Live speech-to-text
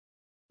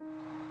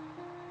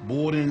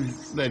Boarding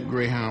that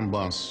Greyhound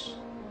bus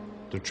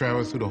to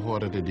travel through the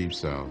heart of the Deep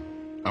South,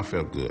 I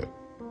felt good.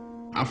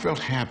 I felt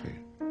happy.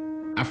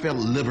 I felt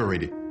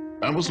liberated.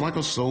 I was like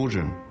a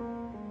soldier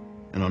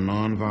in a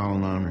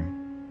nonviolent army.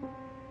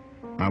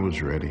 I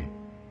was ready.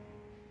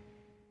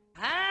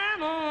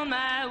 I'm on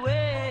my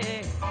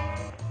way.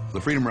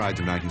 The Freedom Rides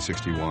of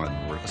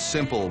 1961 were a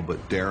simple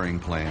but daring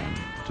plan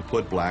to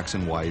put blacks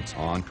and whites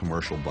on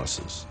commercial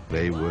buses.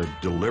 They would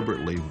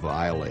deliberately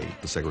violate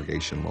the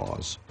segregation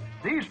laws.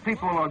 These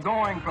people are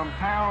going from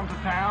town to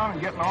town and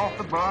getting off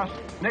the bus,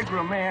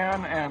 Negro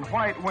men and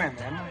white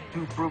women,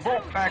 to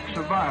provoke acts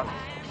of violence.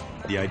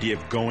 The idea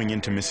of going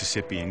into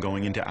Mississippi and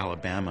going into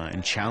Alabama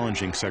and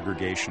challenging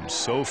segregation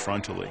so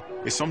frontally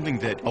is something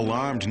that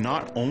alarmed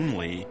not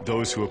only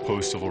those who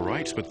oppose civil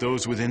rights, but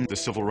those within the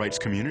civil rights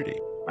community.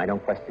 I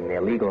don't question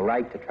their legal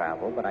right to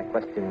travel, but I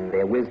question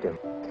their wisdom.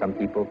 Some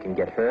people can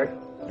get hurt.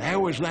 How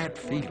was that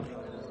feeling?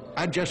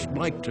 I'd just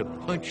like to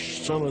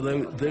punch some of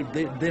them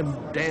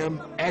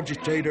damn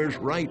agitators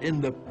right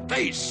in the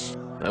face.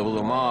 There was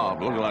a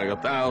mob, looked like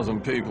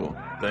 1,000 people.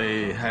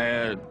 They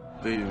had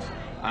these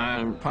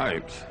iron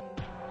pipes.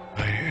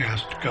 I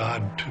asked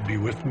God to be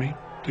with me,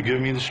 to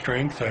give me the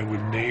strength I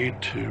would need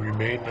to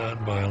remain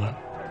nonviolent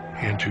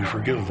and to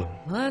forgive them.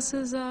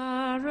 Buses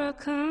are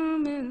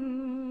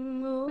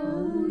a-coming,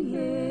 oh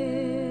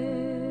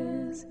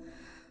yes.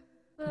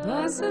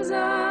 Buses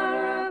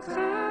are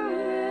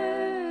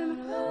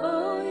a-coming,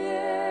 oh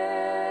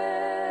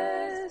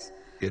yes.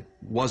 It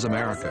was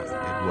America.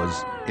 It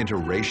was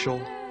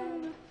interracial.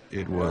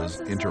 It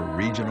was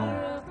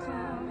interregional.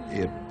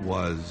 It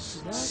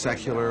was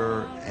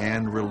secular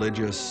and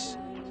religious.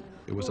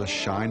 It was a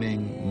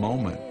shining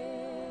moment.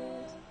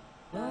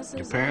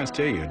 Your parents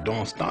tell you,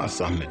 don't start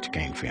something that you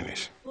can't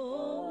finish.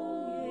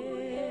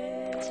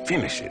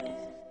 Finish it.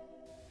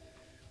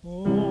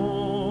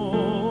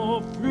 Oh,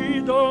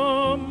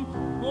 freedom,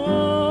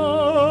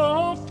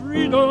 oh,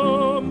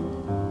 freedom,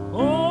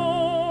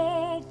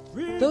 oh,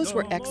 freedom. Those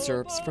were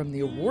excerpts from the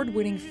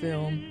award-winning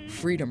film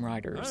Freedom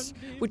Riders,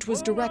 which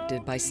was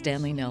directed by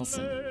Stanley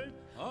Nelson.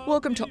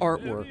 Welcome to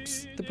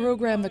Artworks, the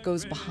program that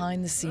goes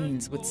behind the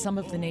scenes with some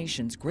of the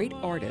nation's great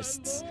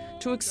artists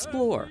to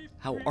explore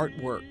how art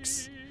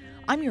works.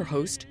 I'm your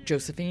host,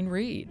 Josephine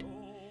Reed.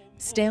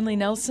 Stanley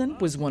Nelson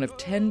was one of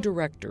 10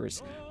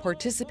 directors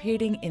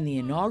participating in the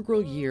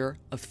inaugural year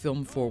of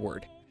Film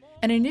Forward,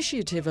 an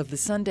initiative of the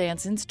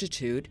Sundance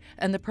Institute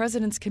and the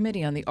President's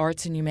Committee on the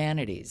Arts and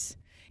Humanities,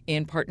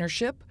 in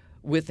partnership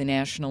with the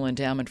National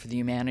Endowment for the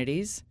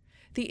Humanities,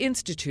 the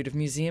Institute of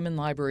Museum and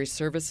Library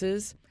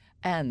Services,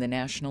 and the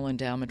National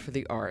Endowment for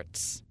the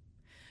Arts.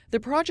 The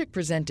project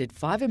presented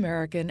 5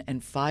 American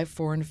and 5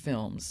 foreign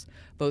films,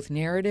 both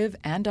narrative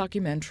and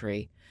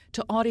documentary,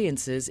 to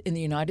audiences in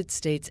the United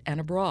States and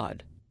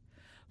abroad.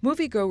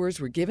 Moviegoers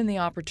were given the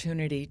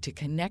opportunity to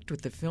connect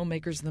with the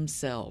filmmakers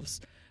themselves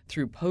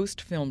through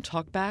post-film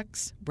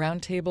talkbacks,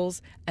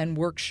 roundtables, and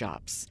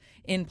workshops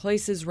in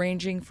places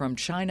ranging from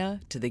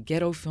China to the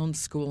Ghetto Film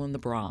School in the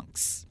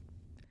Bronx.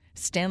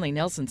 Stanley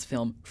Nelson's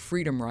film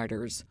Freedom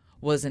Riders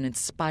was an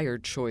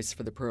inspired choice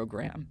for the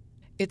program.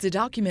 It's a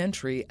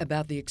documentary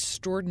about the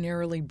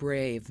extraordinarily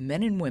brave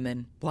men and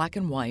women, black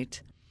and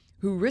white,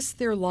 who risked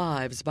their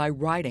lives by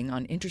riding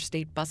on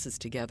interstate buses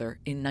together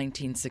in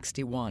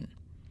 1961.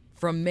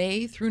 From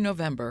May through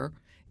November,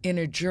 in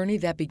a journey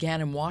that began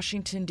in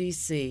Washington,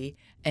 D.C.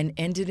 and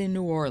ended in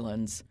New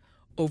Orleans,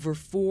 over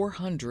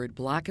 400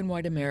 black and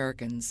white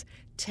Americans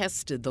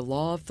tested the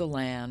law of the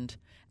land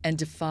and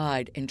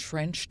defied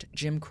entrenched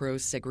Jim Crow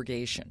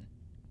segregation.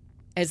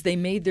 As they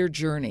made their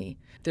journey,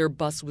 their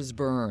bus was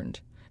burned.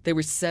 They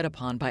were set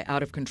upon by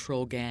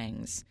out-of-control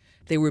gangs.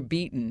 They were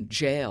beaten,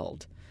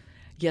 jailed.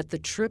 Yet the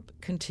trip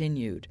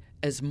continued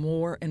as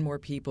more and more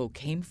people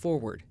came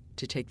forward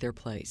to take their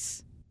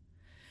place.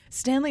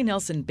 Stanley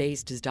Nelson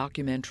based his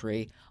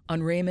documentary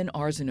on Raymond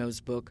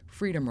Arsenault's book,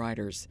 Freedom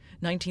Riders,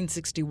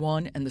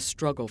 1961 and the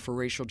Struggle for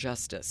Racial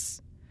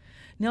Justice.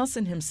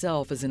 Nelson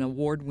himself is an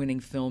award-winning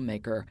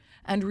filmmaker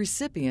and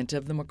recipient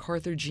of the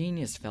MacArthur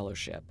Genius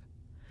Fellowship.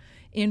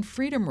 In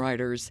Freedom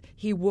Riders,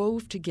 he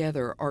wove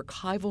together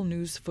archival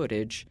news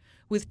footage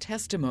with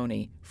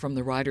testimony from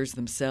the riders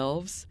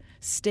themselves,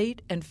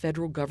 state and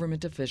federal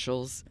government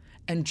officials,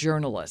 and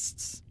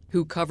journalists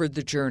who covered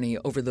the journey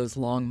over those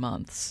long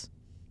months.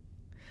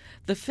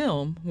 The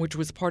film, which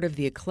was part of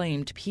the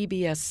acclaimed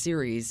PBS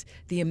series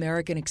The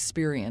American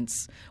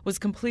Experience, was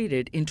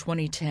completed in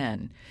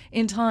 2010,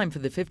 in time for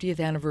the 50th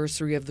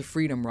anniversary of the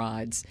Freedom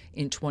Rides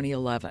in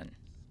 2011.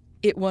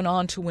 It went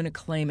on to win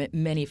acclaim at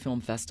many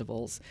film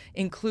festivals,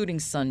 including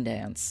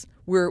Sundance,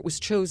 where it was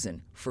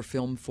chosen for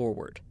Film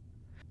Forward.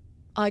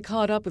 I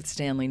caught up with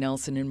Stanley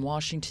Nelson in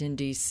Washington,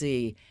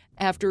 D.C.,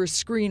 after a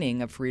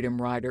screening of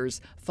Freedom Riders,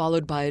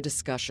 followed by a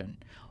discussion,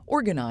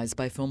 organized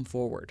by Film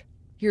Forward.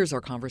 Here's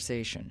our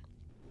conversation.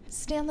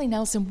 Stanley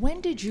Nelson,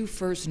 when did you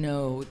first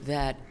know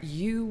that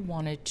you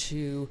wanted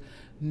to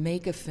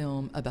make a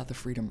film about the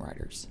Freedom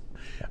Riders?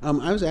 I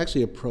was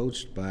actually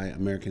approached by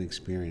American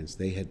Experience.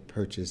 They had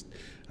purchased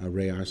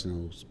Ray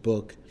Arsenault's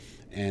book,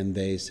 and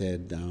they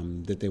said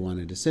that they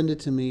wanted to send it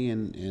to me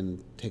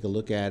and take a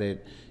look at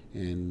it,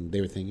 and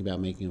they were thinking about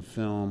making a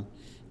film.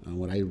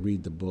 Would I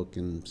read the book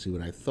and see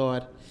what I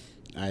thought?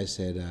 I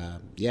said,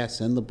 yeah,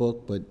 send the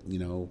book, but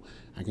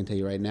I can tell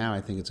you right now,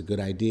 I think it's a good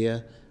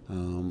idea,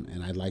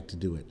 and I'd like to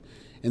do it.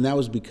 And that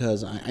was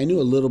because I knew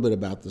a little bit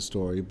about the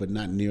story, but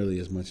not nearly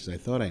as much as I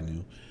thought I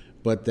knew.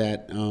 But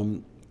that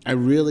I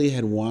really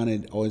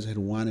always had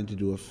wanted to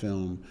do a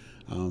film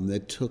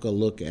that took a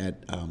look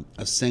at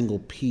a single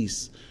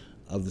piece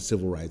of the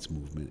civil rights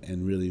movement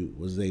and really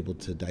was able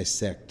to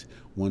dissect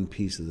one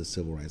piece of the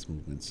civil rights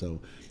movement.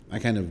 So I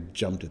kind of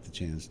jumped at the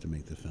chance to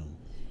make the film.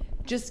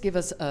 Just give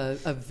us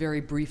a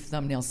very brief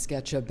thumbnail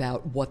sketch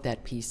about what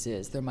that piece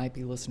is. There might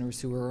be listeners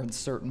who are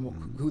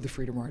uncertain who the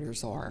Freedom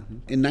Riders are.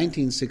 In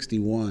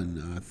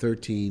 1961,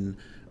 13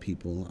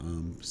 people,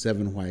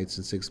 7 whites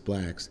and 6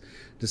 blacks,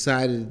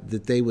 decided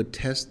that they would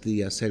test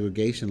the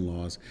segregation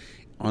laws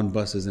on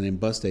buses and in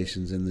bus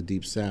stations in the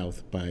Deep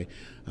South by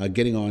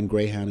getting on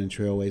Greyhound and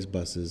Trailways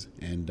buses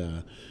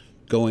and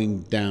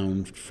going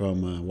down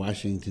from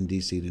Washington,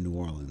 D.C. to New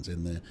Orleans.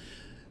 And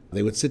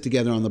they would sit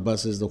together on the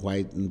buses. The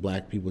white and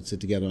black people would sit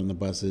together on the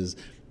buses.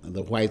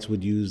 The whites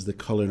would use the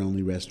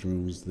colored-only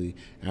restrooms. The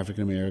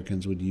African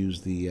Americans would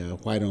use the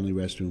white-only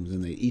restrooms,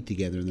 and they'd eat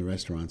together in the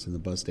restaurants in the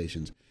bus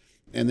stations.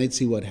 And they'd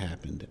see what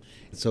happened.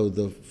 So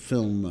the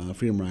film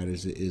Freedom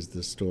Riders is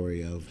the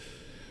story of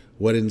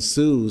what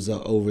ensues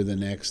over the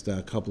next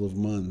couple of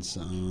months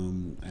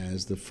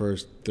as the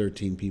first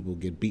 13 people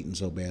get beaten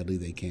so badly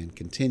they can't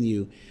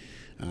continue.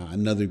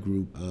 Another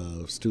group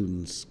of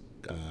students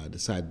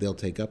decide they'll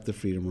take up the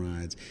Freedom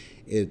Rides.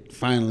 It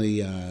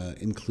finally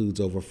includes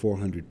over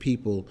 400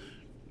 people,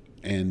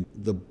 and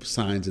the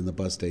signs in the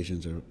bus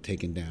stations are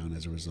taken down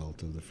as a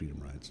result of the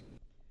Freedom Rides.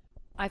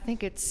 I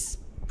think it's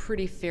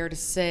pretty fair to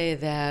say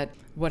that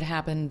what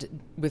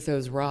happened with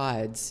those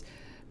rides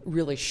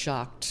really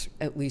shocked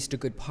at least a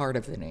good part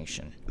of the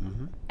nation.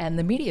 Mm-hmm. And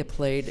the media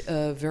played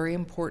a very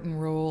important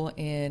role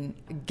in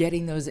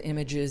getting those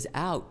images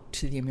out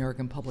to the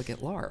American public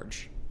at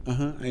large.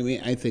 I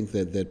mean, I think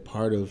that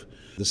part of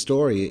the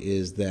story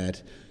is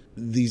that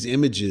these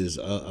images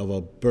of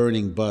a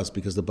burning bus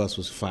because the bus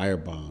was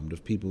firebombed,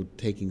 of people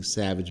taking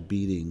savage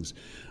beatings,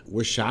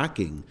 were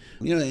shocking.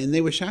 And they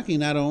were shocking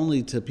not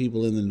only to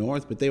people in the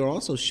North, but they were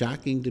also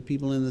shocking to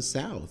people in the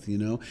South,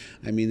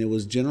 I mean, it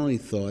was generally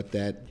thought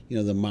that,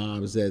 the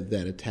mobs that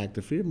attacked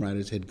the Freedom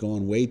Riders had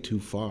gone way too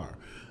far,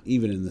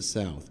 even in the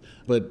South.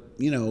 But,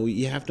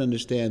 you have to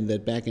understand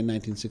that back in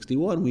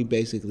 1961, we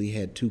basically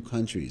had 2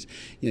 countries.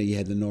 You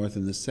had the North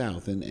and the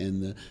South,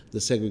 and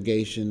the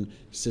segregation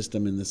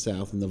system in the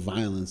South and the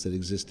violence that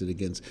existed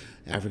against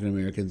African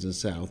Americans in the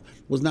South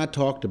was not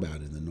talked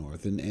about in the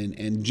North,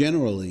 and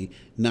generally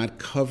not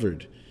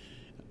covered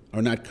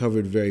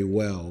very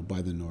well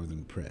by the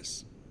Northern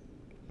press.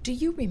 Do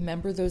you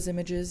remember those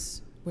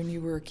images when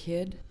you were a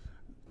kid?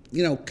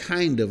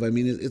 Kind of. I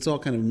mean, it's all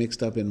kind of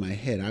mixed up in my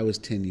head. I was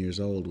 10 years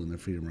old when the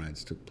Freedom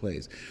Rides took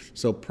place.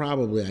 So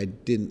probably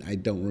I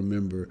don't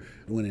remember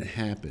when it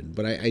happened.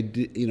 But I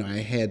did, I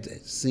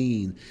had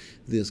seen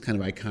this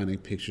kind of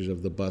iconic pictures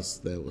of the bus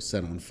that was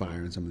set on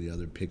fire and some of the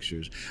other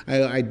pictures.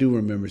 I do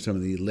remember some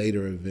of the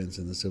later events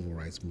in the civil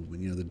rights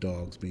movement, the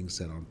dogs being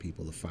set on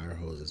people, the fire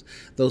hoses.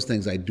 Those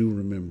things I do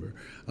remember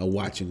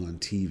watching on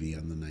TV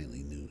on the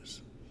nightly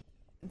news.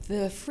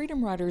 The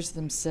Freedom Riders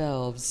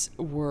themselves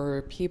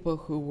were people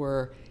who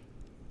were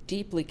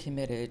deeply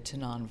committed to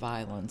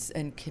nonviolence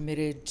and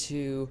committed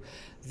to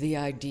the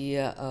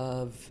idea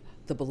of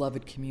the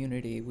beloved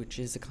community, which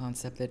is a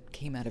concept that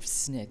came out of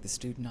SNCC, the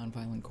Student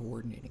Nonviolent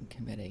Coordinating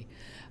Committee.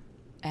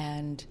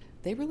 And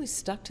they really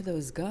stuck to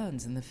those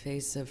guns in the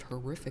face of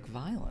horrific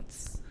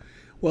violence.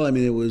 Well, I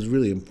mean, it was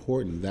really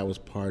important. That was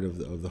part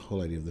of the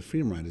whole idea of the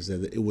Freedom Riders,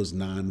 that it was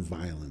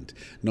nonviolent,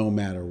 no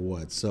matter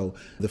what. So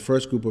the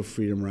first group of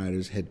Freedom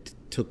Riders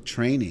took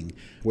training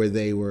where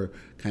they were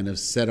kind of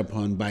set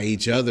upon by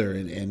each other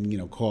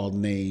and called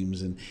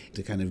names and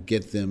to kind of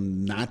get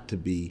them not to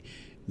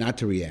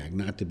react,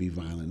 not to be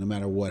violent, no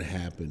matter what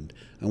happened.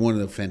 And one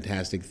of the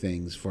fantastic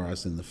things for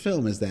us in the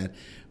film is that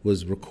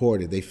was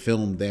recorded. They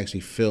actually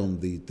filmed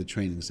the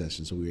training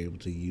session, so we were able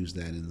to use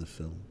that in the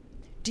film.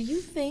 Do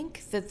you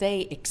think that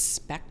they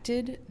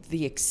expected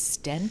the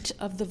extent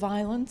of the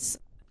violence?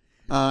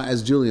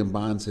 As Julian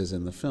Bond says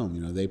in the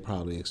film, they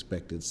probably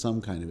expected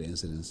some kind of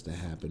incidents to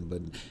happen,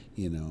 but,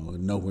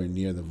 nowhere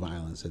near the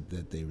violence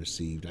that they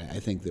received. I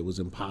think it was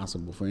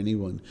impossible for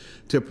anyone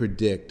to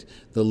predict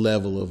the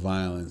level of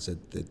violence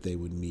that they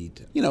would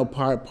meet.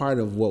 Part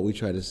of what we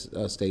try to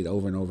state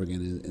over and over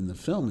again in the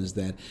film is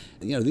that,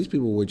 these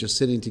people were just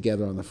sitting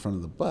together on the front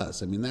of the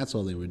bus. I mean, that's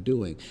all they were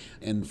doing.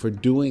 And for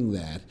doing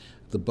that,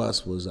 a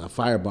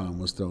firebomb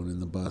was thrown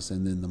in the bus,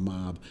 and then the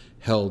mob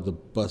held the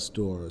bus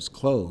doors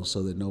closed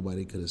so that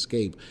nobody could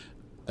escape,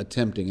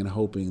 attempting and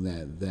hoping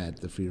that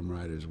the Freedom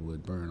Riders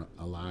would burn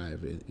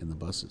alive in the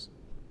buses.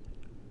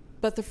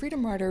 But the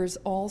Freedom Riders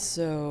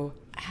also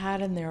had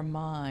in their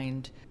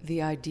mind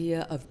the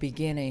idea of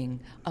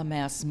beginning a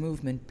mass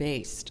movement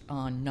based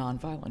on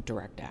nonviolent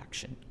direct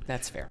action.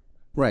 That's fair.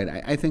 Right.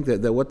 I think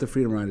that what the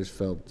Freedom Riders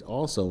felt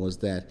also was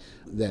that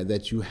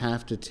you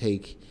have to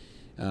take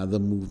the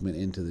movement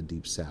into the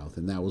Deep South,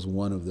 and that was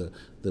one of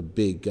the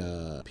big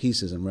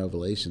pieces and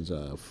revelations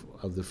of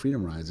the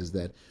Freedom Riders, is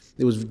that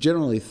it was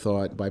generally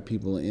thought by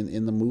people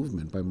in the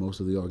movement, by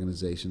most of the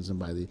organizations and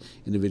by the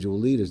individual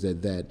leaders,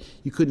 that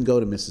you couldn't go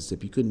to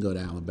Mississippi, you couldn't go to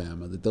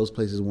Alabama, that those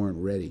places weren't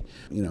ready.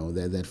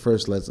 That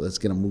first let's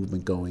get a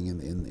movement going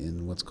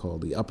in what's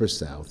called the Upper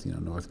South,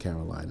 North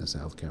Carolina,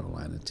 South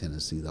Carolina,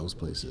 Tennessee, those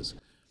places,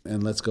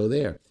 and let's go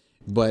there.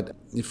 But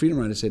the Freedom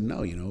Riders said, no,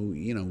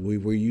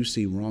 where you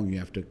see wrong, you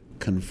have to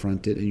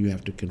confront it, and you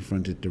have to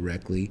confront it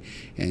directly.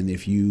 And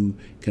if you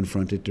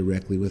confront it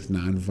directly with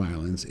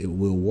nonviolence, it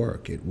will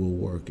work. It will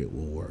work. It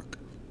will work.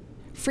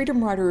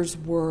 Freedom Riders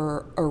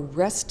were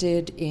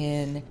arrested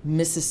in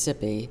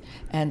Mississippi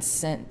and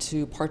sent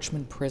to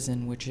Parchman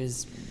Prison,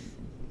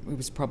 it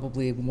was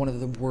probably one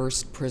of the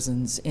worst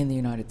prisons in the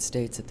United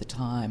States at the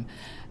time.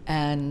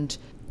 And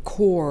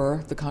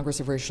CORE, the Congress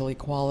of Racial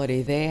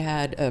Equality, they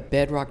had a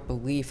bedrock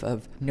belief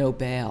of no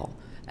bail.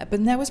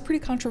 But that was pretty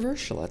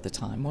controversial at the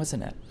time,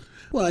 wasn't it?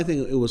 Well, I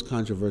think it was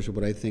controversial,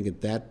 but I think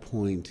at that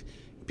point,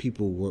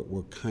 people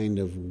were kind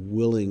of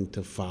willing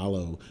to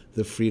follow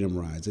the Freedom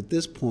Rides. At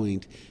this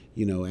point,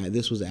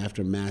 this was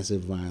after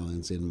massive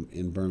violence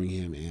in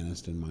Birmingham,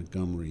 Anniston,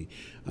 Montgomery.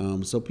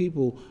 So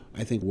people,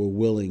 I think, were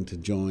willing to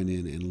join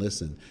in and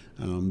listen.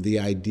 The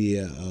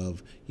idea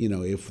of,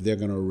 if they're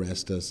going to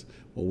arrest us,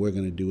 what we're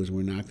going to do is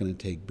we're not going to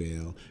take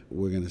bail.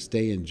 We're going to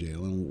stay in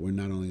jail, and we're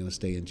not only going to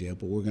stay in jail,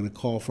 but we're going to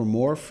call for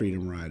more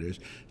Freedom Riders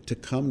to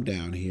come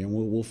down here, and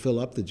we'll fill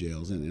up the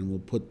jails, and we'll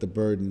put the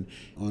burden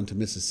onto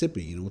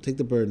Mississippi. We'll take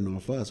the burden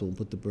off us, and we'll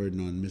put the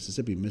burden on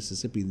Mississippi.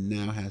 Mississippi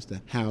now has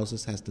to house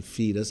us, has to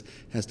feed us,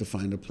 has to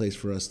find a place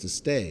for us to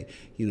stay,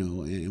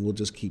 and we'll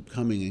just keep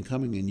coming and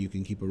coming, and you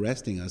can keep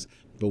arresting us,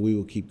 but we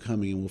will keep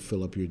coming, and we'll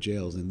fill up your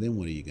jails, and then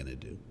what are you going to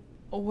do?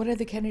 Well, what did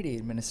the Kennedy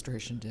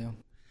administration do?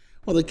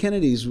 Well, the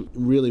Kennedys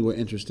really were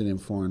interested in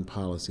foreign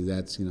policy.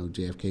 That's,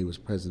 JFK was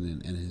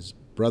president and his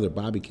brother,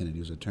 Bobby Kennedy,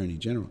 was attorney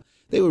general.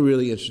 They were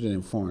really interested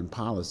in foreign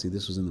policy.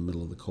 This was in the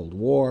middle of the Cold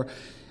War.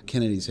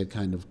 Kennedys had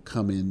kind of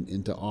come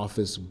into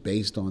office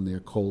based on their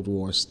Cold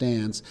War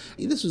stance.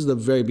 This was the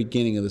very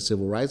beginning of the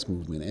Civil Rights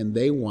Movement, and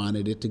they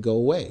wanted it to go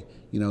away.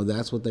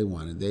 That's what they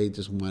wanted. They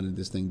just wanted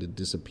this thing to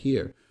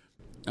disappear.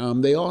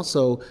 They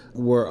also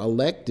were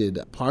elected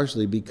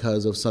partially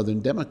because of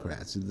Southern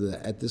Democrats.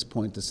 At this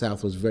point, the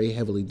South was very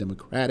heavily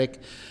Democratic.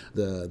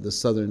 The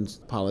Southern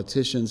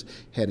politicians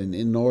had an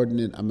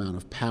inordinate amount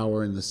of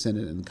power in the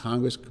Senate and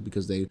Congress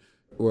because they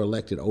were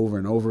elected over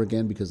and over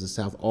again, because the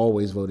South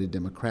always voted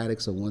Democratic.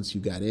 So once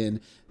you got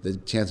in, the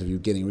chance of you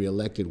getting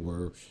reelected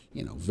were,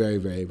 very,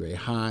 very, very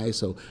high.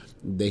 So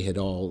they had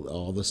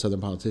all the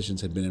Southern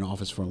politicians had been in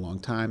office for a long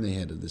time. They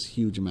had this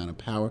huge amount of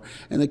power,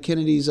 and the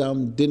Kennedys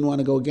didn't want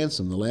to go against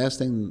them. The last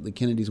thing the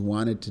Kennedys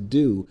wanted to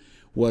do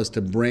was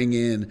to bring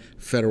in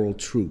federal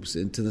troops.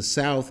 And to the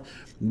South,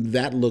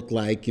 that looked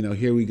like,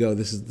 here we go,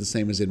 this is the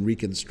same as in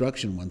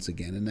Reconstruction once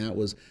again. And that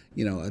was,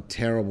 a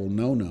terrible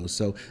no-no.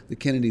 So the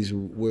Kennedys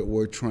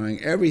were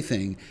trying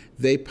everything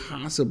they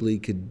possibly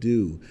could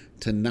do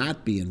to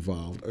not be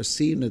involved or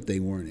seem that they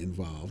weren't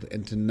involved,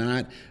 and to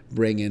not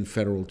bring in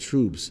federal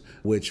troops,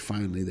 which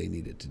finally they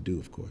needed to do,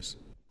 of course.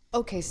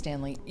 Okay,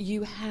 Stanley,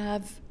 you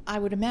have, I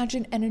would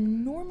imagine, an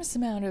enormous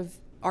amount of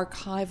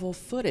archival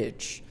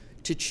footage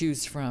to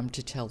choose from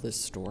to tell this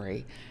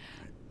story.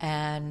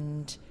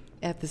 And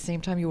at the same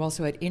time, you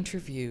also had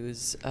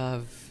interviews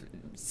of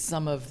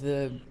some of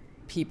the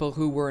people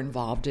who were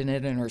involved in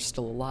it and are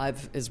still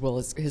alive, as well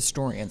as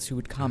historians who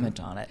would comment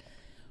on it.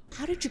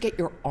 How did you get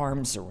your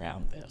arms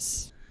around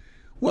this?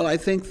 Well, I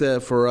think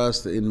that for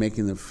us in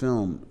making the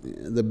film,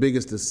 the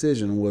biggest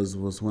decision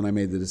was when I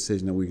made the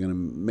decision that we're going to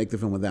make the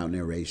film without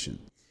narration.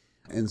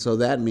 And so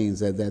that means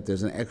that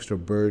there's an extra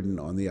burden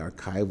on the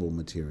archival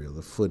material,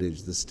 the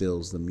footage, the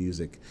stills, the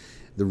music,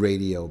 the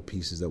radio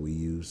pieces that we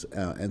use.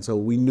 And so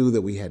we knew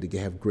that we had to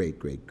have great,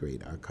 great,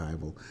 great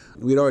archival.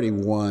 We'd already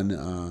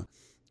won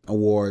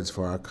awards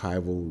for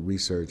archival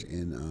research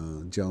in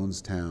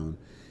Jonestown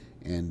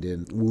and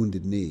in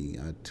Wounded Knee,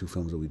 two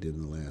films that we did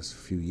in the last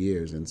few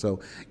years. And so,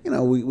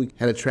 we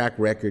had a track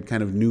record,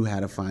 kind of knew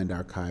how to find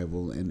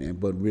archival,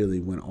 but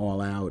really went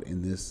all out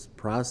in this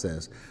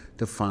process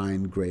to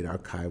find great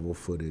archival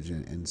footage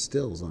and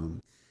stills.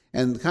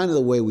 And kind of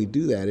the way we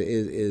do that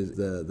is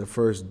the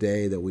first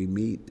day that we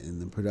meet in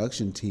the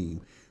production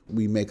team,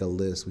 we make a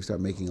list. We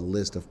start making a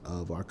list of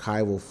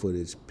archival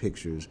footage,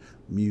 pictures,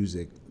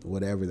 music,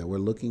 whatever that we're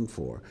looking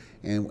for.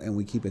 And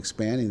we keep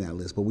expanding that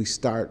list. But we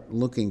start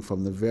looking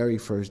from the very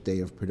first day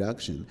of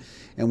production.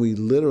 And we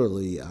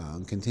literally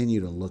continue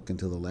to look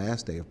until the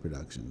last day of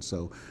production.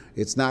 So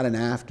it's not an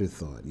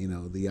afterthought.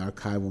 The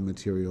archival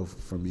material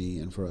for me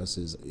and for us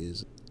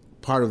is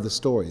part of the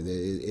story.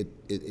 It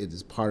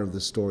is part of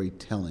the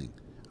storytelling.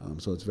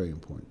 So it's very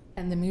important.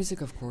 And the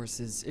music, of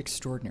course, is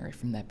extraordinary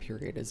from that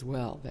period as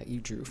well that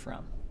you drew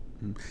from.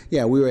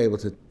 Yeah, we were able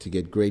to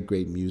get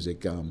great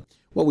music.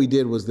 What we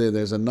did was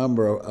there's a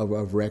number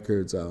of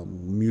records,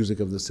 music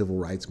of the civil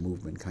rights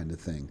movement kind of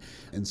thing.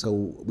 And so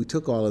we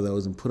took all of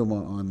those and put them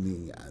on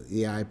the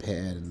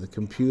iPad and the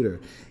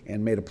computer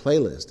and made a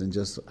playlist, and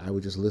I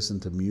would just listen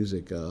to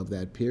music of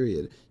that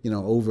period,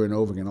 over and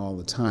over again all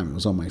the time. It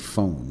was on my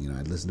phone.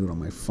 I'd listen to it on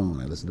my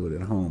phone. I'd listen to it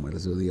at home. I'd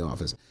listen to it at the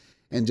office.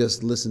 And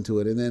just listen to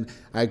it. And then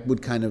I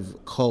would kind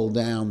of cull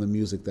down the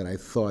music that I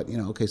thought,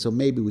 okay, so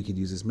maybe we could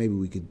use this, maybe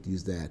we could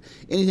use that.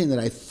 Anything that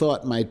I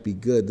thought might be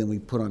good, then we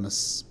put on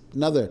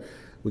another,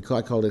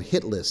 I called it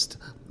hit list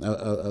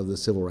of the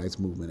civil rights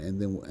movement.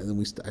 And then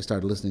I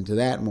started listening to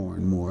that more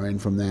and more.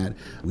 And from that,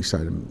 we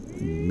started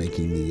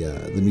making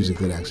the music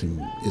that actually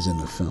is in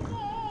the film.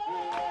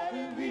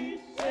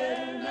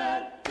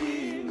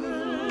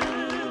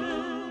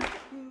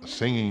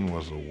 Singing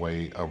was a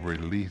way of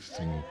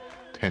releasing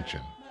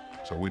tension.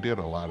 So we did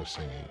a lot of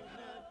singing.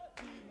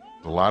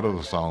 A lot of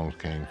the songs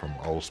came from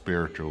old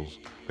spirituals.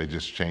 They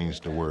just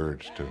changed the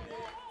words to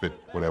fit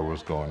whatever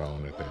was going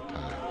on at that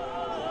time.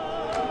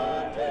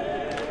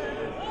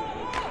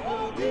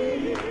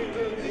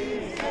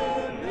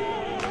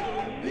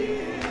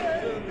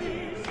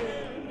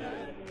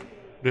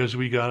 As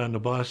we got on the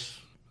bus,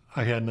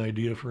 I had an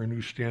idea for a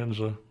new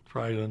stanza,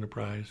 Prize on the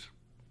Prize.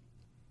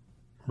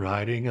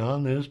 Riding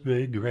on this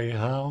big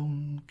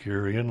greyhound,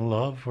 carrying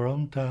love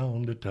from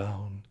town to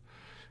town.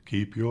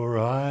 Keep your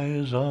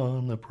eyes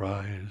on the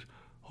prize,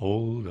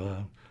 hold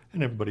on.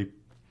 And everybody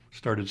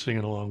started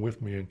singing along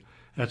with me, and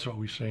that's what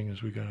we sang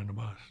as we got on the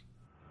bus.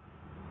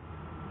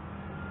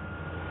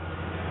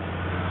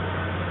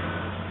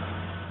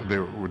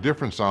 There were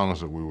different songs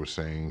that we were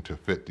singing to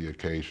fit the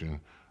occasion.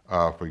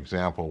 For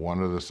example,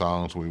 one of the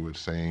songs we would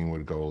sing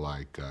would go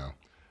like,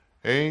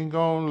 ain't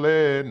gonna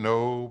let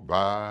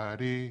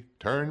nobody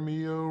turn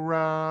me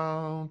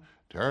around,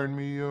 turn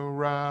me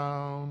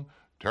around.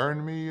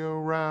 Turn me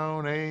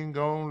around, ain't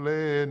gonna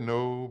let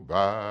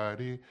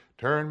nobody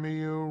turn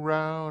me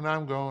around.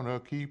 I'm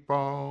gonna keep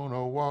on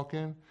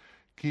a-walking,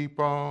 keep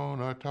on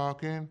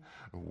a-talking,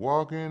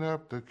 walking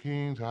up the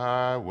King's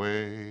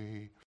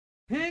Highway.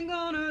 Ain't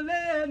gonna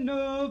let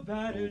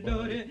nobody,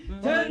 Lordy,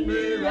 turn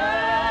me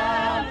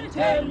round,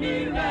 turn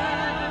me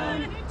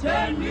round,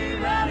 turn me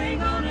round. Ain't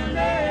gonna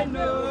let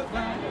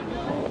nobody,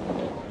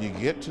 Lordy. You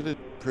get to the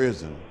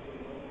prison,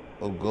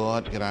 oh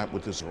God, get out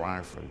with this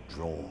rifle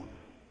drawn.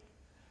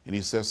 And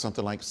he says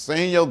something like,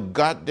 sing your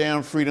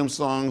goddamn freedom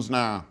songs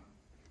now.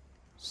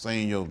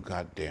 Sing your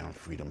goddamn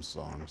freedom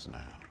songs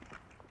now.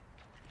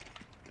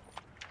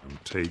 I'm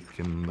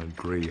taking the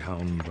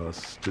Greyhound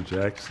bus to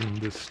Jackson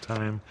this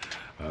time.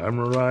 I'm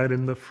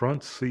riding the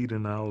front seat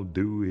and I'll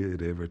do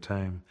it every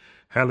time.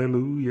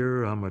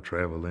 Hallelujah, I'm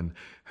a-traveling.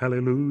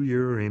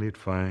 Hallelujah, ain't it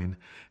fine?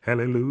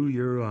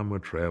 Hallelujah, I'm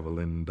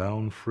a-traveling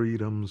down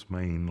freedom's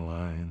main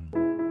line.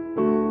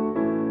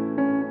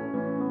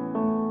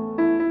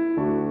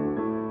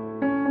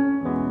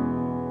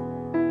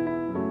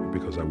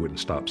 Because I wouldn't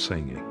stop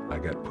singing, I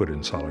got put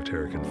in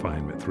solitary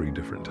confinement 3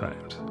 different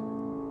times.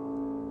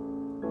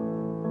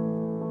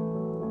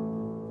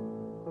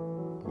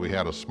 We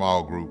had a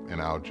small group in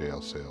our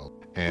jail cell,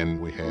 and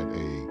we had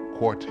a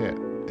quartet,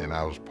 and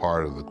I was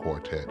part of the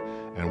quartet,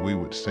 and we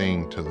would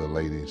sing to the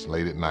ladies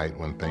late at night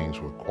when things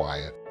were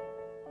quiet.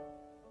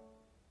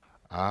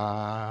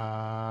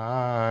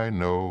 I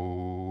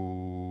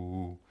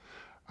know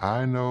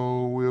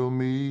we'll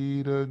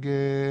meet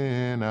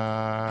again.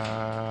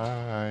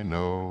 I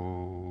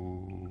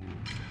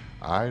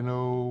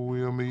know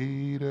we'll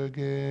meet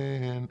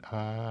again.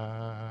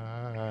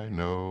 I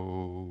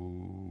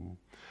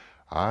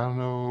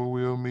know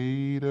we'll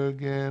meet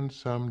again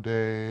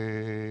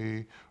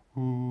someday.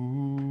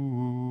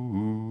 Ooh.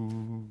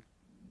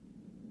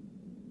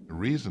 The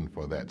reason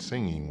for that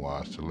singing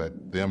was to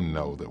let them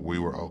know that we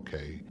were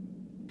okay.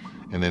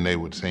 And then they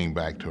would sing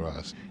back to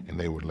us, and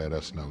they would let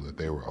us know that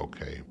they were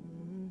okay.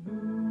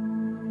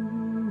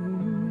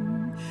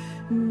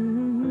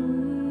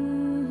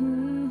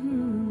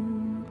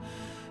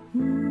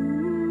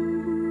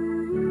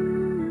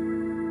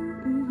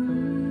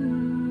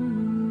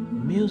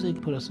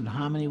 Music put us in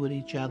harmony with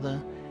each other,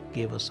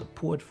 gave us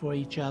support for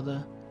each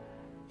other,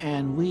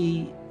 and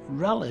we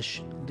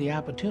relished the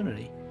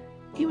opportunity.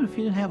 Even if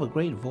you didn't have a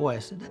great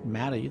voice, it didn't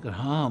matter, you could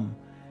hum,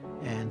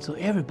 and so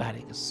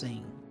everybody could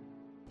sing.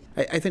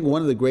 I think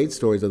one of the great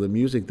stories of the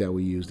music that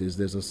we used is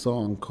there's a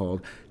song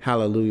called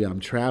Hallelujah, I'm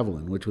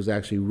Traveling, which was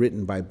actually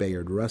written by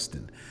Bayard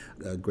Rustin,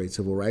 a great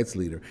civil rights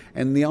leader.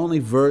 And the only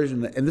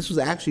version, and this was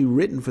actually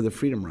written for the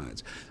Freedom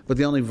Rides, but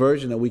the only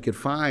version that we could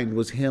find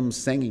was him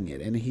singing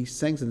it. And he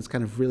sings in this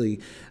kind of really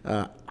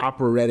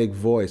operatic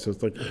voice. So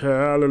it's like,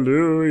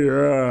 hallelujah,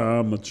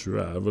 I'm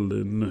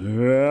a-traveling,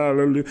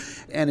 hallelujah.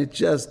 And it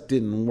just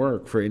didn't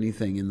work for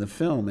anything in the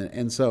film.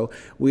 And so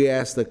we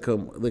asked the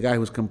guy who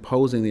was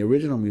composing the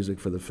original music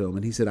for the film,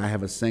 and he said, I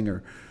have a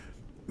singer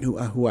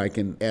who I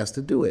can ask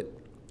to do it.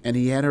 And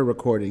he had her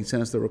recorded. He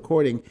sent us the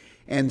recording,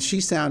 and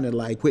she sounded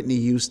like Whitney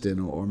Houston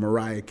or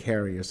Mariah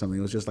Carey or something.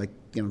 It was just like,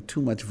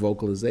 too much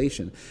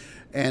vocalization.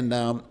 And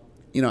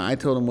You know, I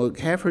told him, well,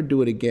 have her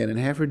do it again, and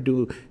have her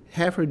do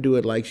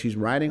it like she's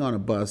riding on a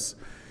bus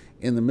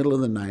in the middle of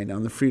the night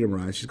on the Freedom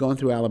Ride. She's going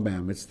through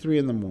Alabama. It's 3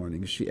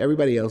 a.m.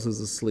 Everybody else is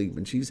asleep,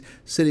 and she's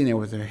sitting there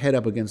with her head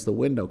up against the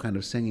window, kind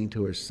of singing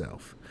to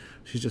herself.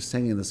 She's just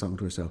singing the song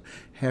to herself.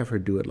 Have her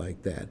do it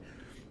like that.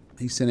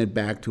 He sent it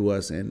back to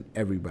us, and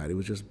everybody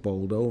was just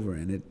bowled over,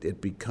 and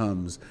it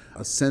becomes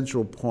a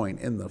central point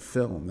in the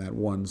film. That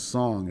one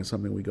song is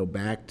something we go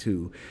back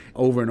to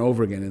over and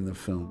over again in the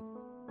film.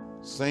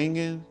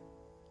 Singing,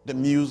 the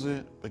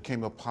music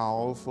became a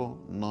powerful,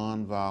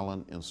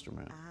 nonviolent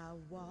instrument.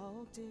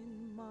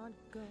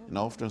 And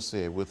I often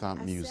said,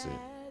 without music,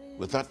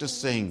 without the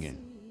singing,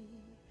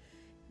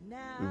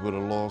 we would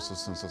have lost a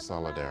sense of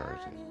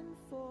solidarity.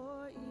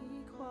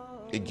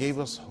 It gave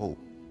us hope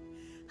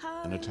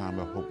in a time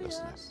of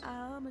hopelessness.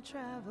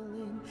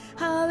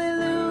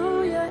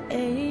 Hallelujah,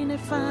 ain't it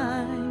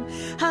fine?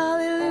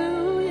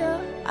 Hallelujah,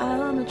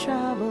 I'm a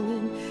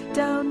traveling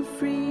down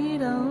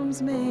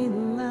freedom's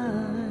main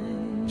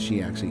line.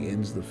 She actually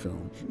ends the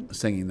film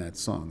singing that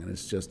song, and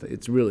it's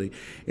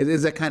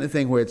that kind of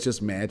thing where it's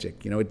just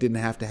magic. You know, it didn't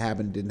have to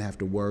happen, it didn't have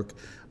to work,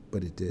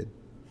 but it did.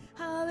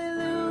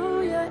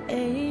 Hallelujah,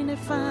 ain't it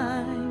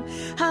fine?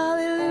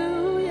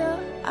 Hallelujah,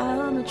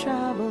 I'm a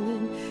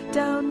traveling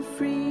down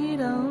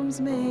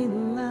freedom's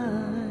main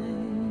line.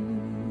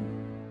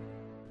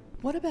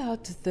 What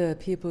about the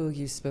people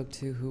you spoke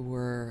to who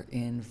were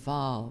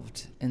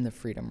involved in the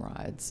Freedom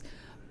Rides?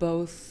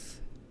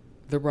 Both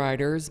the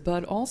riders,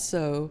 but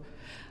also,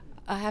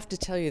 I have to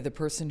tell you, the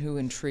person who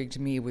intrigued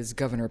me was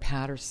Governor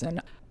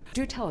Patterson.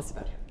 Do tell us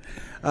about him.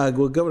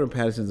 Well, Governor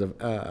Patterson's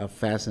a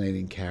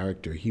fascinating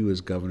character. He was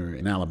governor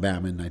in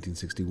Alabama in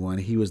 1961.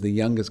 He was the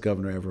youngest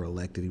governor ever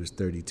elected. He was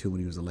 32 when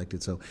he was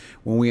elected. So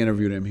when we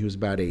interviewed him, he was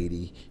about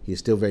 80. He was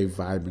still very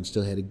vibrant,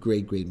 still had a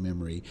great, great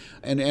memory,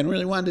 and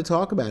really wanted to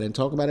talk about it and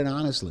talk about it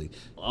honestly.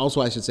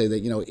 Also, I should say that,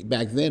 you know,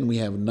 back then we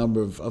have a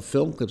number of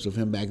film clips of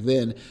him back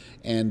then,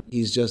 and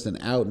he's just an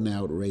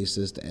out-and-out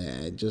racist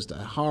and just a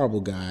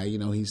horrible guy. You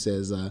know, he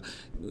says,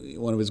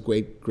 one of his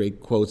great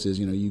quotes is,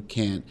 you know, you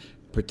can't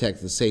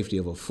protect the safety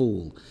of a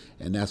fool,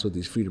 and that's what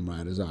these Freedom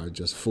Riders are,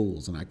 just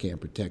fools, and I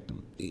can't protect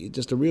them.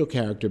 Just a real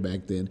character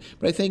back then.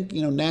 But I think,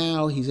 you know,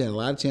 now he's had a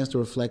lot of chance to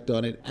reflect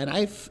on it, and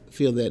I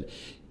feel that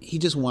he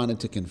just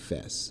wanted to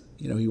confess.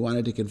 You know, he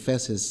wanted to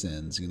confess his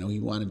sins. You know, he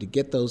wanted to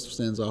get those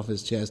sins off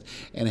his chest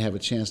and have a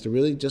chance to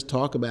really just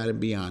talk about it and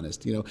be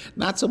honest. You know,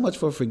 not so much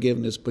for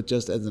forgiveness, but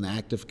just as an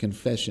act of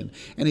confession.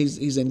 And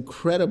he's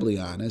incredibly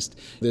honest.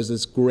 There's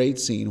this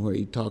great scene where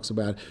he talks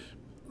about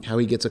how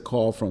he gets a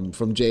call from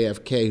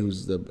JFK,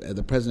 who's the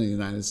president of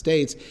the United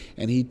States,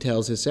 and he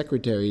tells his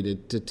secretary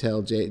to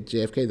tell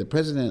JFK, the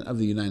president of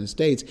the United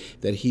States,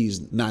 that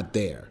he's not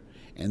there.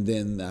 And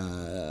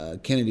then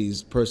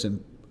Kennedy's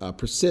person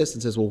persists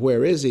and says, well,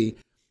 where is he?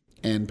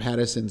 And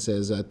Patterson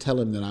says, tell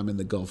him that I'm in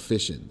the Gulf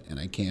fishing and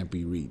I can't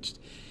be reached.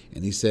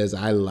 And he says,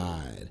 I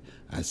lied.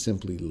 I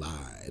simply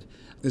lied.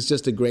 It's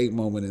just a great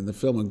moment in the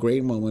film, a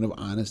great moment of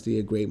honesty,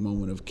 a great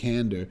moment of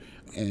candor.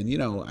 And, you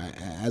know,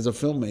 as a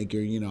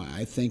filmmaker, you know,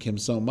 I thank him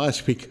so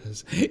much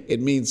because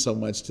it means so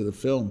much to the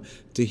film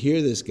to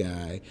hear this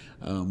guy,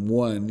 back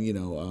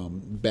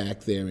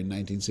there in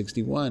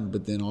 1961,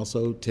 but then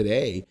also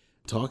today,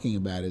 talking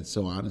about it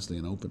so honestly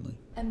and openly.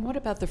 And what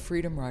about the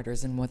Freedom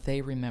Riders and what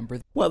they remember?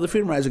 Well, the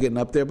Freedom Riders are getting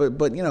up there,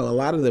 but you know, a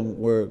lot of them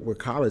were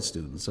college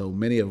students, so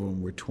many of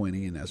them were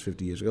 20, and that's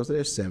 50 years ago, so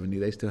they're 70.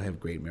 They still have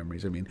great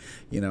memories. I mean,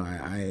 you know,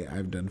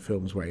 I've done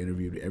films where I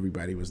interviewed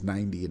everybody was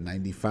 90 and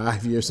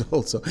 95 years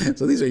old, so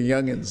these are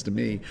youngins to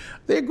me.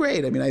 They're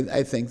great. I mean,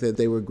 I think that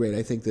they were great.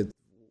 I think that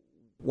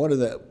one of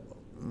the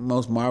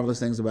most marvelous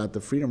things about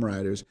the Freedom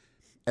Riders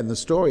and the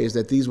story is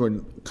that these were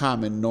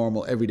common,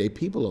 normal, everyday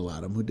people, a lot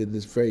of them, who did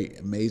this very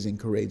amazing,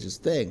 courageous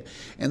thing.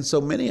 And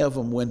so many of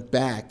them went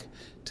back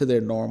to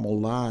their normal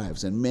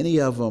lives. And many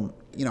of them,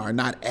 you know, are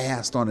not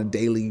asked on a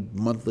daily,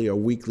 monthly, or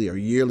weekly, or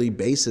yearly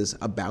basis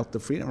about the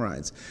Freedom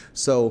Rides.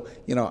 So,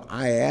 you know,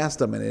 I asked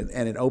them, and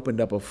it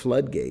opened up a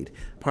floodgate.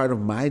 Part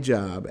of my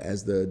job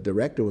as the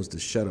director was to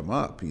shut them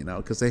up, you know,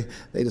 because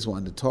they just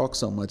wanted to talk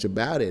so much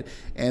about it.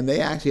 And they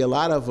actually, a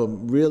lot of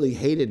them really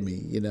hated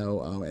me, you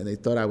know, and they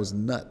thought I was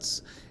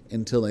nuts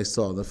until they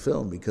saw the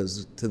film,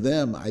 because to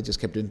them, I just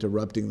kept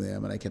interrupting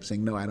them, and I kept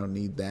saying, no, I don't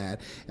need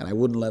that, and I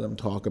wouldn't let them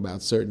talk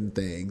about certain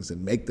things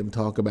and make them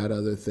talk about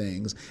other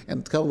things. And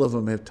a couple of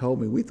them have told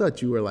me, we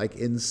thought you were like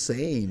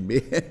insane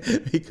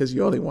because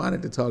you only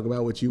wanted to talk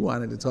about what you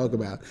wanted to talk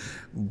about.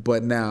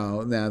 But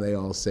now they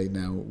all say,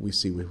 now we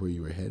see where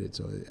you were headed,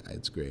 so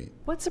it's great.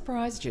 What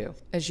surprised you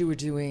as you were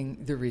doing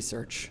the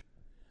research?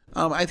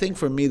 I think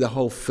for me, the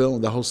whole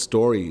film, the whole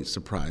story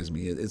surprised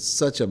me. It's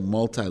such a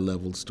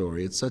multi-leveled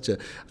story. It's such a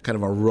kind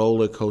of a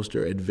roller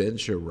coaster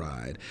adventure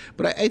ride.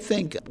 But I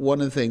think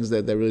one of the things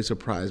that really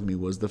surprised me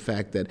was the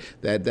fact that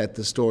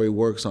the story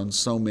works on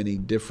so many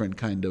different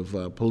kind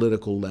of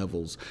political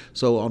levels.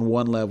 So on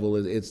one level,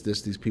 it's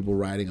these people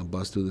riding a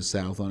bus through the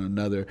South. On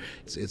another,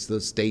 it's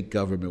the state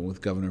government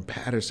with Governor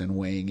Patterson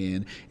weighing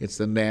in. It's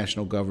the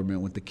national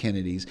government with the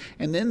Kennedys.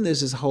 And then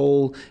there's this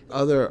whole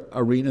other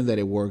arena that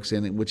it works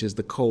in, which is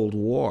the Cold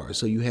War.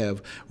 So you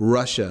have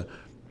Russia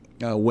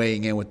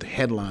weighing in with the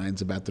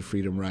headlines about the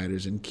Freedom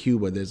Riders. In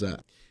Cuba, there's a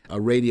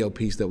radio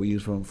piece that we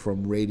use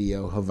from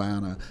Radio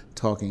Havana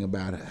talking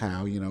about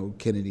how,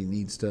 Kennedy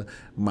needs to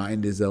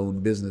mind his own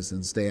business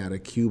and stay out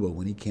of Cuba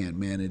when he can't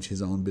manage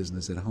his own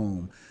business at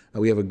home.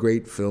 We have a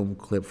great film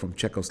clip from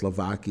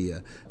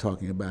Czechoslovakia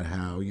talking about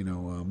how,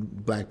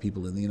 black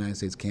people in the United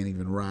States can't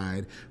even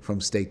ride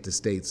from state to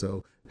state.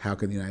 So how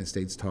can the United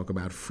States talk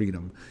about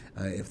freedom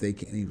if they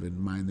can't even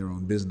mind their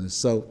own business?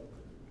 So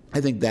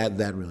I think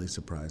that really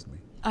surprised me.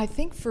 I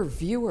think for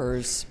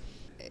viewers,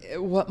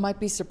 what might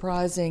be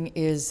surprising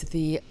is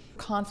the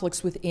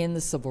conflicts within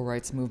the civil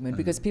rights movement,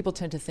 because people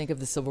tend to think of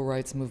the civil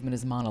rights movement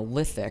as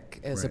monolithic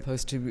as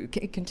opposed to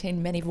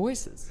contain many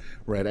voices.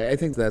 Right. I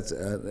think that's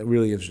a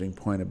really interesting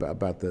point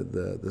about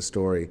the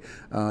story,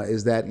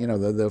 is that,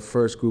 the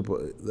first group,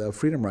 the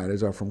Freedom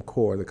Riders, are from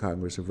CORE, the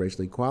Congress of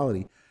Racial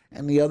Equality.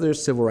 And the other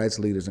civil rights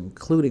leaders,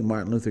 including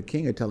Martin Luther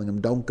King, are telling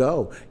him, don't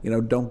go.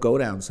 Don't go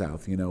down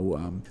south.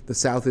 The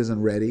South isn't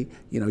ready.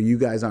 You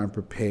guys aren't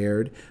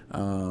prepared.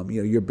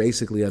 You're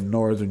basically a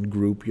northern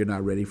group. You're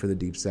not ready for the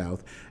Deep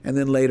South. And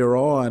then later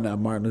on,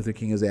 Martin Luther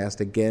King is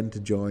asked again to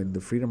join the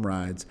Freedom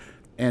Rides,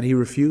 and he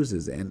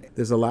refuses. And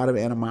there's a lot of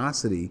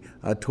animosity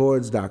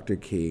towards Dr.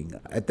 King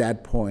at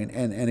that point.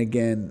 And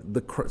again,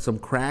 some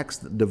cracks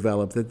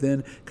develop that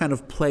then kind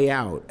of play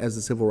out as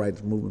the civil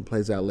rights movement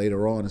plays out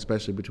later on,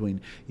 especially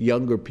between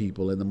younger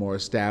people and the more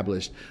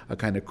established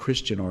kind of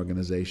Christian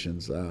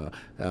organizations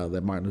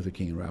that Martin Luther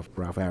King and Ralph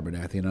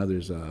Abernathy and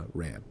others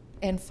ran.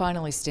 And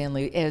finally,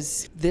 Stanley,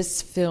 as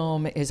this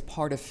film is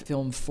part of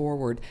Film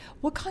Forward,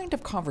 what kind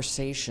of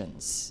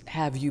conversations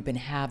have you been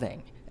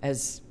having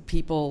as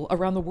people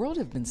around the world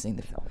have been seeing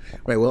the film?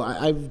 Right. Well,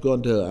 I've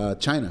gone to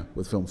China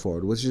with Film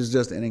Forward, which is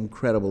just an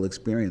incredible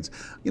experience.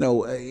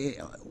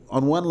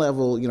 On one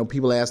level,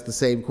 people ask the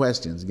same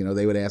questions.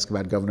 They would ask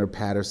about Governor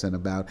Patterson,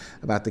 about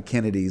the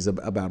Kennedys,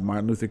 about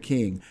Martin Luther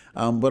King.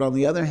 But on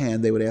the other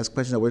hand, they would ask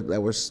questions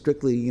that were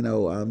strictly,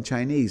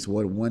 Chinese.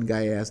 One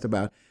guy asked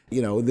about,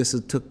 this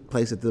took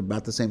place at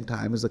about the same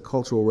time as the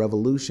Cultural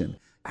Revolution.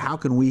 How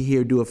can we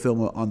here do a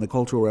film on the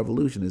Cultural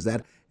Revolution? Is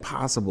that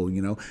possible?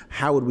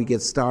 How would we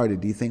get started?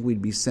 Do you think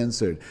we'd be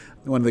censored?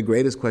 One of the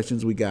greatest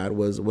questions we got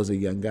was a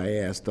young guy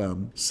asked,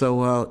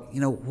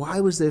 why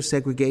was there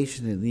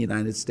segregation in the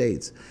United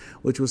States?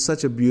 Which was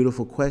such a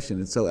beautiful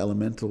question. It's so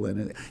elemental,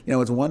 and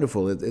it's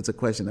wonderful. It's a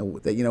question that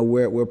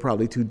we're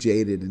probably too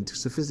jaded and too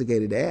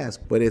sophisticated to ask,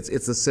 but it's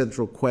a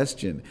central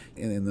question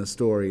in the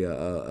story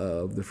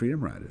of the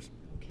Freedom Riders.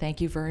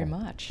 Thank you very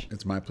much.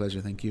 It's my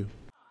pleasure. Thank you.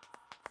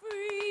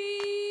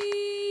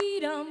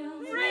 Freedom.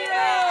 Give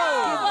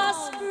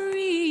us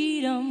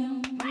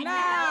freedom.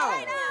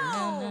 Now.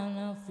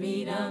 No.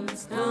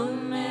 Freedom's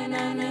coming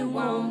and it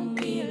won't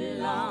be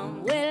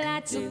long. Well,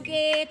 I took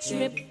a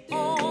trip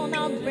on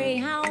a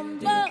Greyhound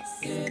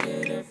bus.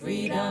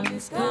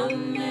 Freedom's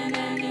coming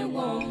and it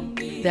won't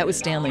be long. That was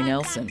Stanley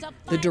Nelson,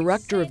 the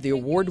director of the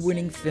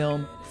award-winning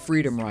film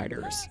Freedom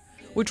Riders,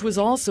 which was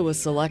also a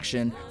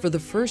selection for the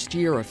first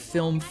year of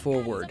Film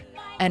Forward,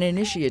 an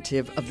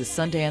initiative of the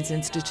Sundance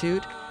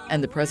Institute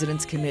and the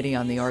President's Committee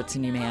on the Arts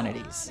and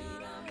Humanities.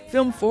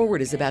 Film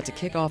Forward is about to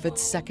kick off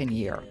its second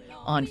year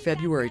on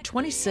February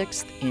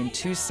 26th in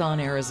Tucson,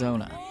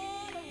 Arizona.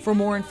 For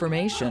more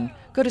information,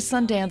 go to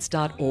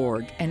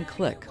sundance.org and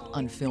click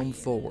on Film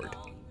Forward.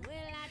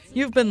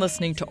 You've been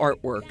listening to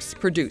Artworks,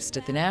 produced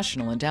at the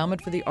National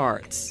Endowment for the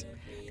Arts.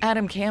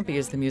 Adam Campy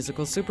is the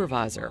musical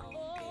supervisor.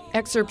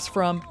 Excerpts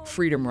from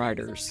Freedom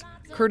Riders,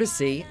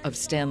 courtesy of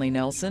Stanley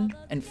Nelson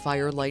and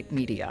Firelight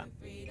Media.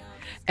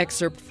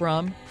 Excerpt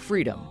from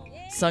Freedom,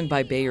 sung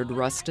by Bayard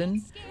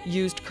Rustin,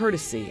 used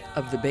courtesy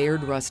of the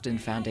Bayard Rustin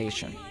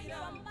Foundation.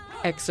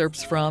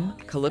 Excerpts from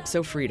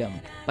Calypso Freedom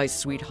by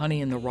Sweet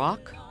Honey in the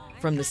Rock,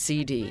 from the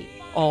CD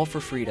All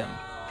for Freedom,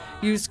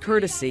 used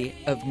courtesy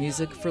of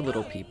Music for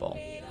Little People.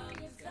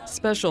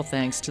 Special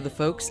thanks to the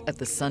folks at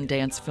the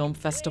Sundance Film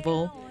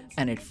Festival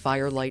and at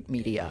Firelight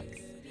Media.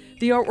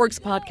 The Artworks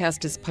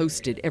podcast is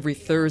posted every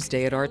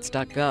Thursday at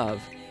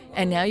arts.gov,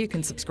 and now you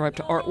can subscribe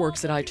to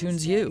Artworks at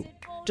iTunes U.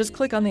 Just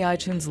click on the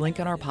iTunes link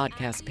on our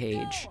podcast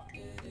page.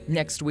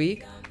 Next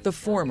week, the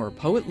former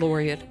Poet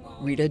Laureate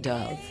Rita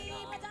Dove.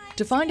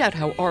 To find out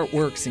how art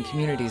works in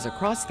communities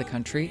across the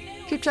country,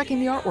 keep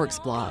checking the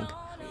Artworks blog,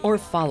 or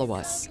follow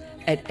us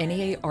at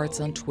NEA Arts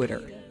on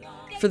Twitter.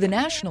 For the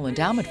National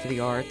Endowment for the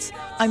Arts,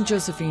 I'm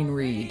Josephine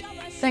Reed.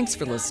 Thanks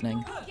for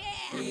listening.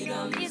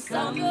 Freedom is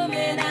coming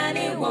and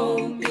it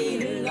won't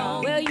be long.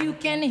 Well, you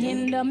can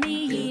hinder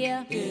me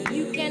here,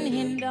 you can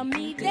hinder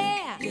me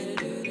there.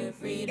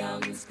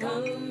 Freedom's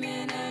coming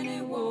and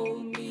it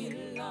won't be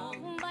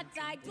long, but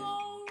I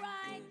don't